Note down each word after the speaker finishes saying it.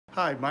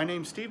Hi, my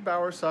name's Steve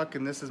Bowersock,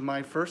 and this is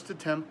my first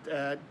attempt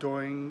at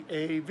doing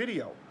a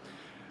video.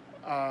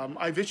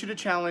 I've issued a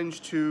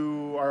challenge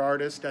to our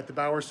artist at the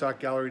Bowersock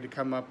Gallery to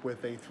come up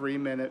with a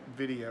 3-minute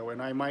video,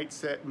 and I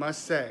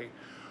must say,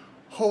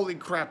 holy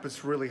crap,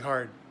 it's really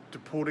hard to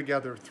pull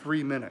together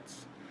 3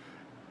 minutes.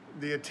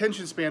 The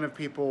attention span of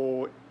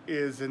people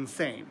is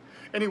insane.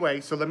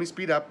 Anyway, so let me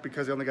speed up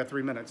because I only got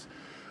 3 minutes.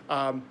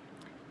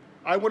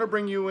 I want to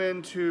bring you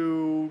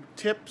into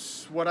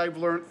tips, what I've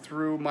learned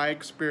through my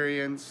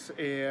experience,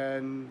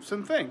 and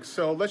some things.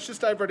 So let's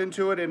just dive right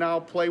into it, and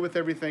I'll play with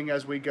everything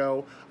as we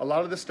go. A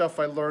lot of the stuff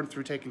I learned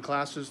through taking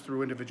classes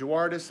through individual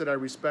artists that I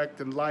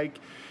respect and like,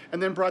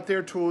 and then brought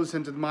their tools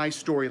into my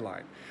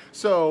storyline.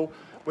 So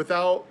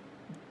without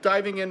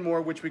diving in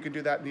more, which we could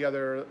do that in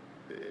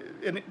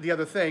the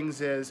other things,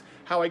 is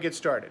how I get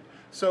started.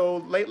 So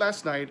late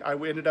last night, I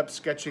ended up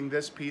sketching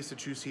this piece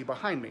that you see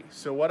behind me.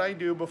 So what I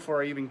do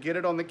before I even get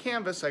it on the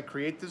canvas, I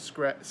create this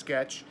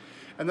sketch,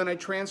 and then I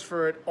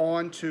transfer it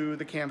onto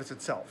the canvas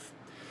itself.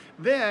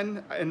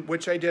 Then, and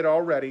which I did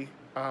already,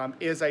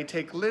 is I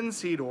take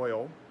linseed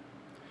oil,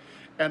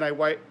 and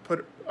I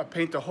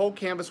paint the whole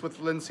canvas with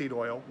linseed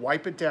oil,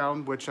 wipe it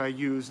down, which I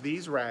use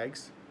these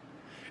rags,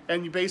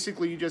 and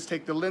you just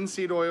take the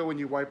linseed oil and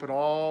you wipe it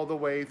all the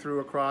way through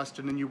across,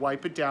 and then you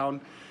wipe it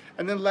down,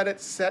 and then let it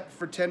set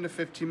for 10 to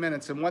 15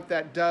 minutes. And what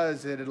that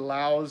does, it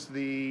allows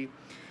the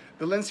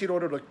linseed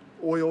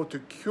oil to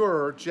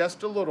cure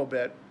just a little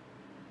bit.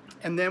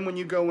 And then when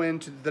you go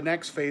into the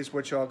next phase,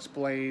 which I'll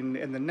explain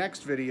in the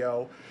next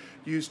video,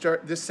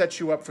 this sets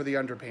you up for the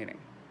underpainting.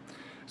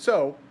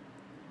 So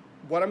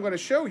what I'm going to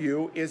show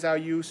you is how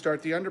you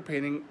start the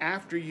underpainting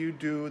after you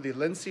do the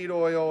linseed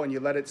oil and you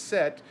let it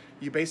set.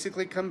 You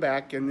basically come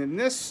back, and in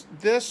this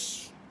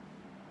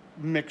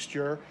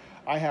mixture,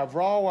 I have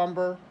raw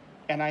umber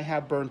and I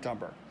have burnt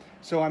umber.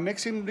 So I'm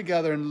mixing them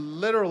together, and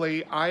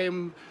literally I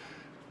am,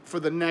 for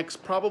the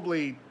next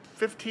probably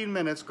 15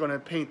 minutes, going to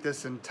paint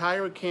this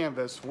entire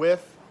canvas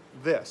with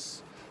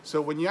this. So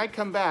when I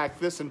come back,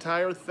 this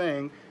entire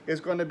thing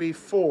is going to be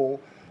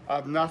full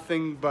of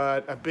nothing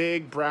but a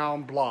big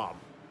brown blob.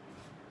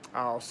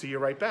 I'll see you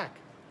right back.